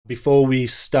Before we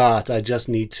start, I just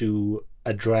need to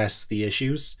address the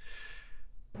issues.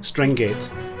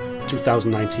 Stringgate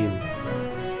 2019.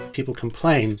 People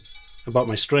complain about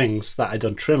my strings that I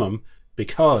don't trim them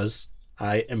because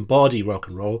I embody rock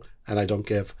and roll and I don't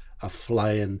give a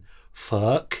flying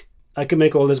fuck. I can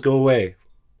make all this go away.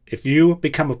 If you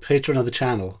become a patron of the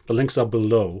channel, the links are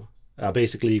below.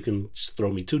 Basically, you can just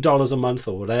throw me $2 a month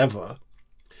or whatever.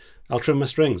 I'll trim my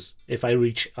strings if I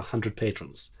reach 100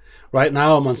 patrons. Right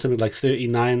now, I'm on something like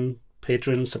 39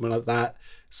 patrons, something like that.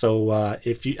 So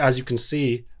if you, as you can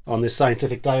see on this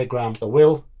scientific diagram, I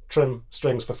will trim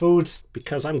strings for food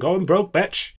because I'm going broke,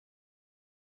 bitch.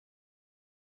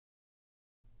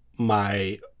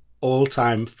 My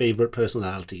all-time favorite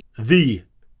personality, the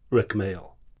Rik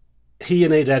Mayall. He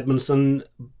and Edmondson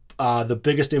are the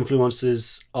biggest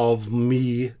influences of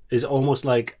me. Is almost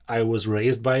like I was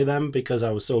raised by them because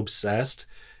I was so obsessed.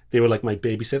 They were like my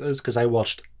babysitters because I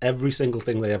watched every single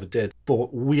thing they ever did.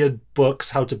 Bought weird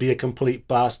books, how to be a complete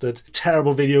bastard.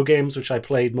 Terrible video games, which I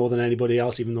played more than anybody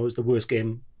else, even though it was the worst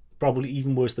game. Probably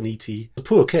even worse than E.T. A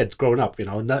poor kid growing up, you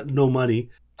know, no money.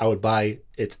 I would buy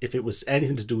it if it was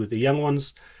anything to do with the young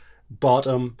ones.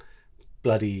 Bottom,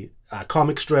 bloody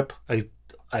comic strip.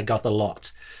 I got the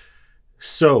lot.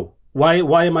 So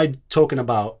why am I talking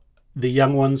about the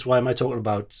young ones? Why am I talking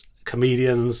about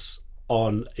comedians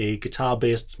on a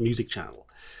guitar-based music channel?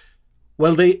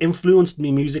 Well, they influenced me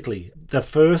musically. The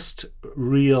first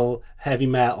real heavy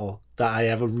metal that I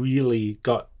ever really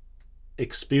got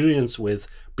experience with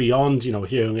beyond, you know,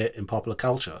 hearing it in popular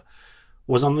culture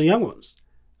was on the young ones.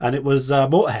 And it was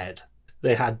Motorhead.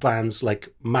 They had bands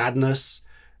like Madness.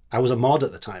 I was a mod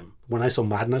at the time. When I saw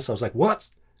Madness, I was like, what?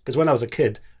 Because when I was a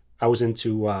kid, I was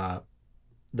into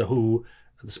The Who,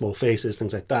 The Small Faces,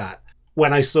 things like that.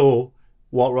 When I saw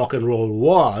what rock and roll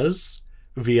was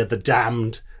via The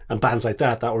Damned and bands like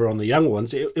that were on the young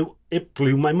ones, it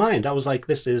blew my mind. I was like,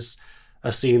 this is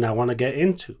a scene I want to get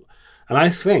into. And I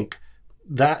think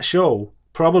that show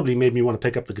probably made me want to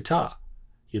pick up the guitar,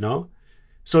 you know?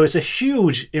 So it's a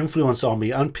huge influence on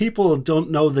me, and people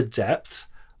don't know the depth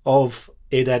of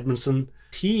Ed Edmondson.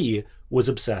 He was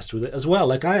obsessed with it as well,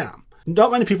 like I am.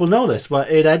 Not many people know this, but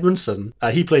Ed Edmondson,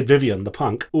 he played Vivian, the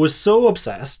punk, was so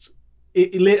obsessed.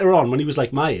 Later on, when he was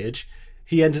like my age,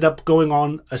 he ended up going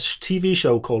on a TV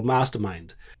show called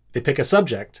Mastermind. They pick a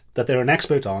subject that they're an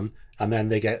expert on, and then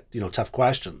they get, you know, tough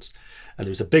questions. And it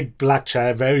was a big black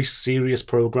chair, very serious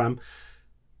program.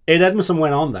 Ed Edmondson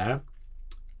went on there,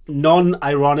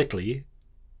 non-ironically,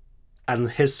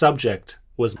 and his subject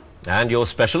was... And your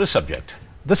specialist subject?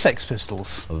 The Sex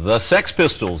Pistols. The Sex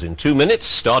Pistols in 2 minutes,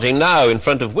 starting now. In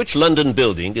front of which London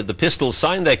building did the Pistols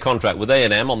sign their contract with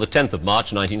A&M on the 10th of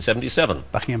March 1977?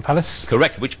 Buckingham Palace.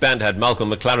 Correct. Which band had Malcolm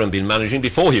McLaren been managing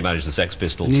before he managed the Sex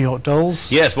Pistols? New York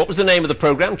Dolls. Yes. What was the name of the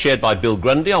programme chaired by Bill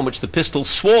Grundy on which the Pistols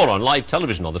swore on live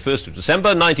television on the 1st of December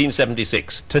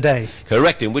 1976? Today.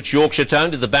 Correct. In which Yorkshire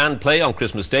town did the band play on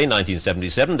Christmas Day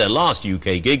 1977, their last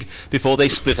UK gig, before they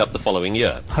split up the following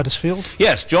year? Huddersfield.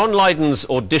 Yes. John Lydon's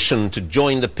audition to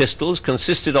join the Pistols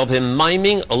consisted of him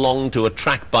miming along to a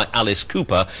track by Alice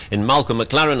Cooper in Malcolm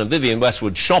McLaren and Vivienne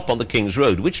Westwood's shop on the King's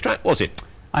Road. Which track was it?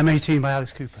 I'm 18 by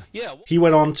Alice Cooper. Yeah. He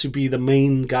went on to be the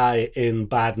main guy in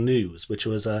Bad News, which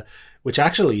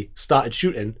actually started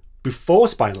shooting before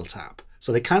Spinal Tap.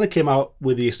 So they kind of came out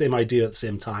with the same idea at the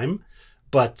same time,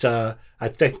 but I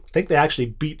think they actually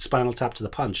beat Spinal Tap to the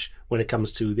punch when it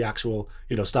comes to the actual,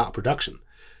 you know, start of production.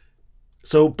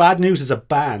 So Bad News is a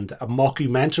band, a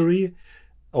mockumentary,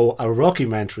 or a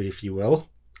rockumentary, if you will,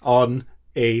 on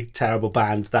a terrible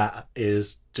band that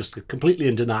is just completely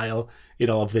in denial, you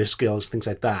know, of their skills, things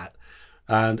like that.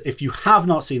 And if you have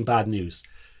not seen Bad News,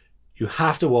 you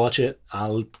have to watch it.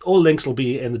 All links will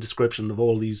be in the description of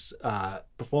all these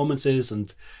performances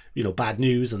and, you know, Bad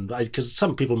News, and because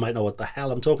some people might know what the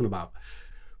hell I'm talking about.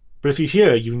 But if you're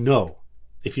here, you know.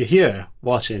 If you're here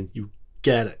watching, you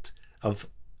get it, of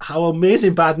how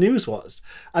amazing Bad News was.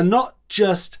 And not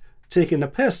just taking the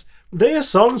piss. Their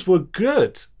songs were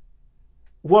good.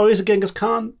 Warriors of Genghis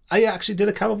Khan, I actually did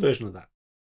a cover version of that.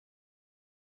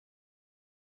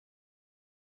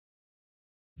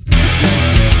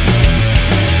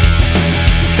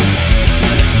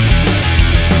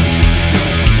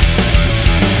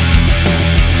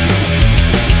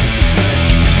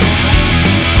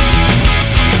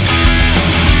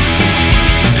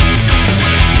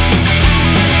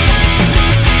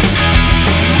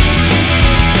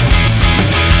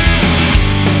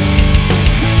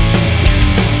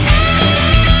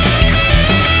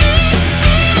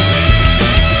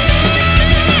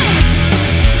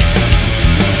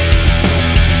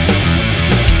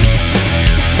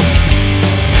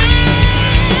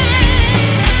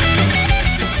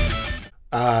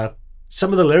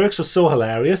 some of the lyrics are so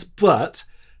hilarious, but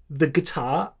the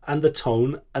guitar and the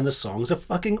tone and the songs are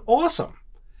fucking awesome.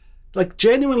 Like,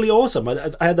 genuinely awesome.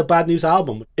 I had the Bad News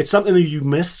album. It's something that you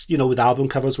miss, you know, with album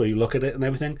covers where you look at it and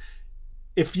everything.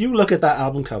 If you look at that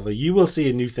album cover, you will see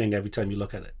a new thing every time you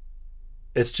look at it.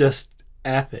 It's just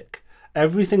epic.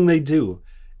 Everything they do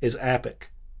is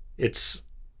epic.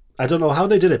 I don't know how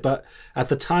they did it, but at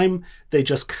the time, they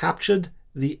just captured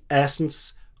the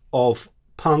essence of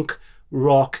punk,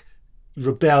 rock,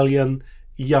 rebellion,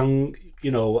 young, you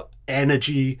know,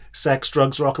 energy, sex,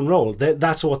 drugs, rock and roll.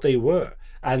 That's what they were.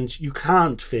 And you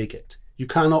can't fake it. You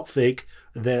cannot fake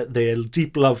their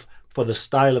deep love for the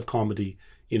style of comedy,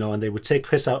 you know, and they would take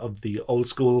piss out of the old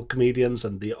school comedians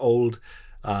and the old,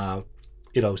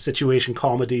 you know, situation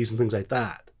comedies and things like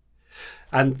that.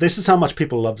 And this is how much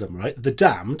people loved them, right? The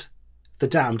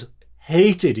Damned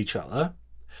hated each other.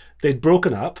 They'd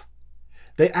broken up.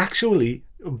 They actually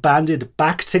banded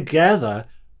back together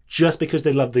just because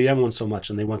they loved the Young Ones so much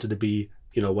and they wanted to be,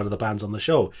 you know, one of the bands on the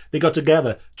show. They got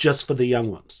together just for the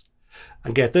Young Ones.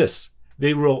 And get this,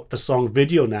 they wrote the song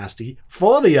Video Nasty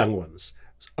for the Young Ones.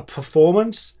 A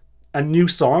performance, a new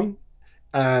song,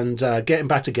 and getting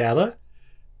back together.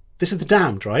 This is the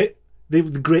Damned, right? They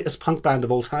were the greatest punk band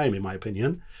of all time, in my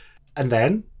opinion. And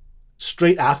then,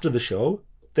 straight after the show,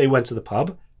 they went to the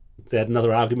pub. They had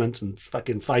another argument and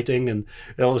fucking fighting, and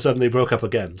all of a sudden they broke up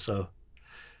again. So,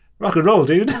 rock and roll,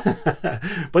 dude.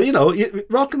 But, you know,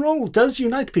 rock and roll does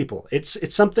unite people.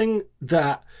 It's something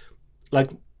that,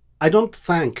 like, I don't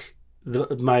thank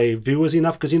my viewers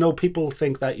enough, because, you know, people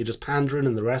think that you're just pandering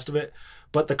and the rest of it.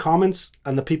 But the comments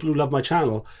and the people who love my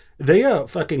channel, they are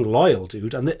fucking loyal,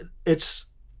 dude. And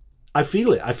I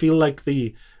feel it. I feel like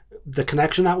the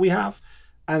connection that we have.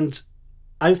 And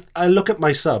I look at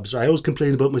my subs. I always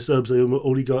complain about my subs. I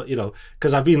only got, you know,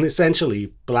 because I've been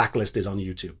essentially blacklisted on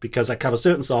YouTube because I cover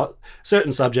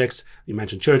certain subjects. You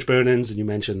mentioned church burnings, and you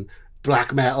mentioned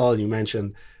black metal, and you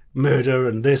mentioned murder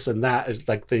and this and that. It's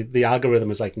like the algorithm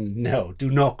is like, no,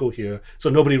 do not go here. So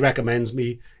nobody recommends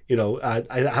me. You know,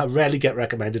 I rarely get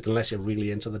recommended unless you're really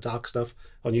into the dark stuff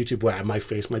on YouTube, where my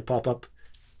face might pop up.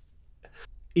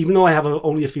 Even though I have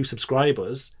only a few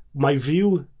subscribers, my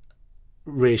view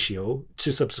ratio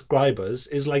to subscribers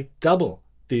is like double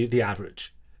the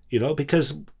average, you know,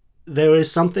 because there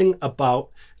is something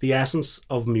about the essence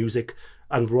of music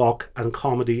and rock and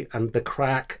comedy and the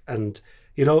crack, and,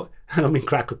 you know, I don't mean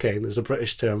crack cocaine, there's a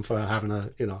British term for having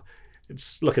a, you know,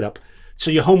 look it up.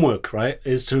 So your homework, right,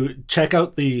 is to check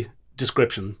out the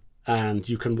description, and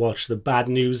you can watch the Bad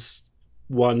News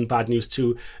 1, Bad News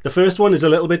 2. The first one is a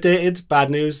little bit dated, Bad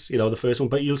News, you know, the first one,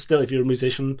 but you'll still, if you're a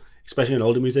musician, especially an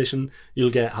older musician,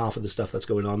 you'll get half of the stuff that's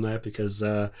going on there, because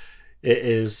it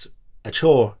is a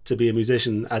chore to be a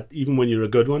musician, even when you're a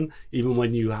good one, even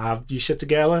when you have your shit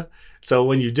together. So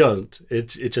when you don't, it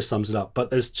just sums it up. But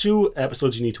there's 2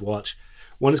 episodes you need to watch.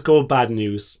 One is called Bad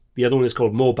News. The other one is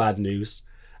called More Bad News.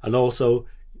 And also,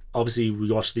 obviously,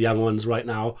 we watch the Young Ones right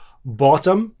now.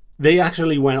 Bottom, they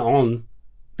actually went on.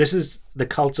 This is the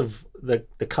cult of the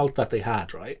cult that they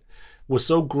had, right? Was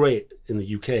so great in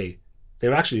the UK. They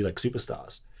were actually like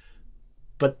superstars.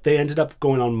 But they ended up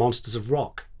going on Monsters of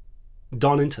Rock.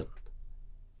 Donington.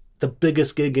 The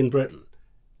biggest gig in Britain.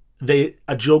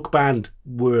 A joke band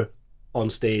were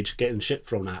on stage getting shit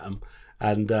thrown at them.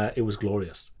 And it was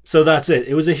glorious. So that's it.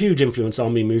 It was a huge influence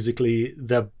on me musically.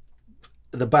 The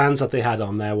bands that they had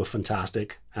on there were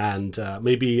fantastic. And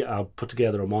maybe I'll put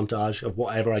together a montage of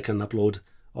whatever I can upload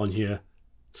on here.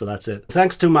 So that's it.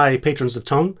 Thanks to my patrons of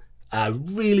Tongue. I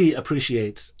really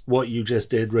appreciate what you just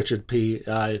did, Richard P.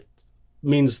 It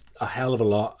means a hell of a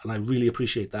lot, and I really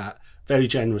appreciate that. Very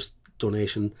generous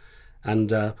donation. And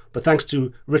but thanks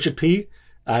to Richard P,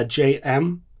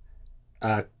 JM,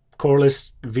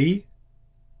 Corliss V,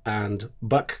 and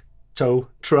Buck Toe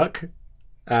Truck,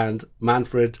 and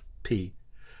Manfred P.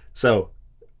 So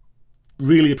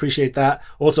really appreciate that.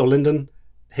 Also Lyndon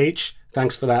H,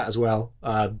 thanks for that as well.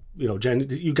 You know,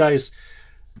 you guys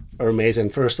are amazing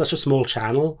for such a small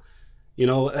channel. You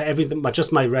know, everything,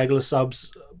 just my regular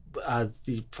subs,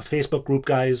 the Facebook group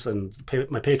guys, and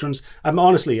my patrons.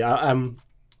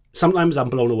 Sometimes I'm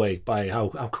blown away by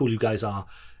how cool you guys are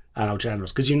and how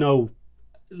generous. Because, you know,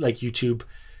 like YouTube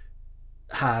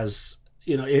has,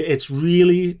 you know, it's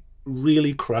really,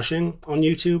 really crushing on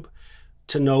YouTube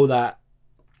to know that,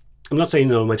 I'm not saying,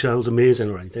 you know, my channel's amazing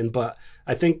or anything, but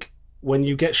I think when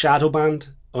you get shadow banned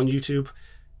on YouTube,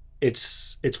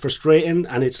 it's frustrating,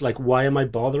 and it's like, why am I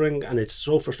bothering? And it's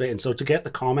so frustrating. So to get the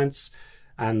comments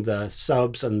and the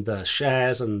subs and the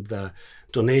shares and the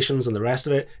donations and the rest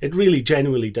of it, it really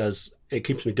genuinely does, it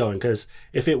keeps me going. Because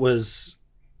if it was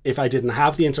if I didn't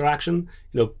have the interaction,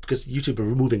 because YouTube are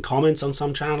removing comments on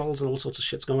some channels and all sorts of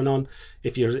shit's going on.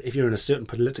 If you're in a certain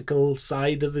political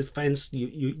side of the fence,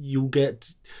 you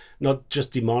get not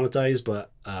just demonetized,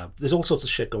 but there's all sorts of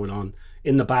shit going on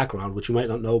in the background which you might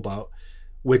not know about,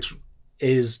 which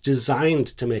is designed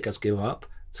to make us give up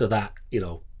so that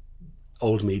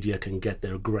old media can get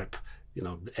their grip.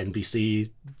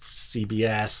 NBC,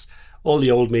 CBS, all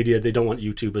the old media, they don't want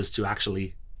YouTubers to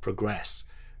actually progress.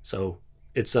 So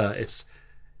it sucks.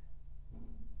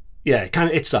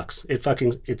 It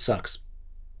sucks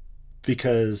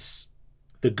because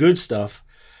the good stuff,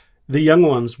 the young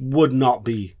ones would not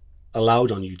be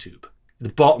allowed on YouTube. The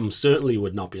bottom certainly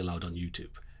would not be allowed on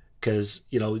YouTube because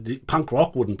the punk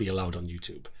rock wouldn't be allowed on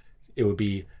YouTube. It would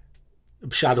be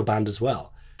shadow banned as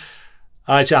well.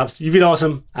 All right, chaps, you've been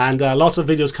awesome, and lots of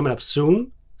videos coming up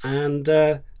soon, and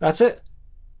that's it.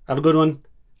 Have a good one.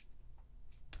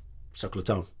 Circle of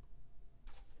Tone.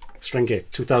 String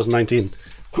Gate 2019.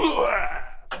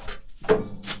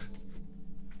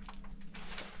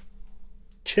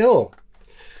 Chill.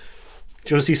 Do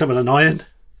you want to see something annoying?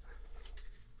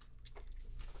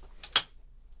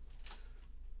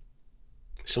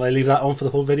 Shall I leave that on for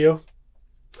the whole video?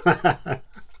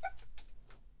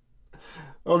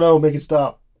 Oh no, make it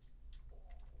stop.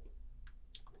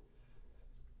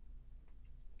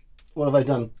 What have I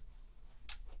done?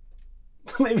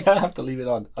 Maybe I have to leave it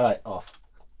on. Alright, off.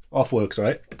 Off works,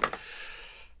 right?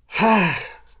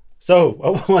 So,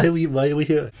 why are we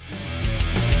here?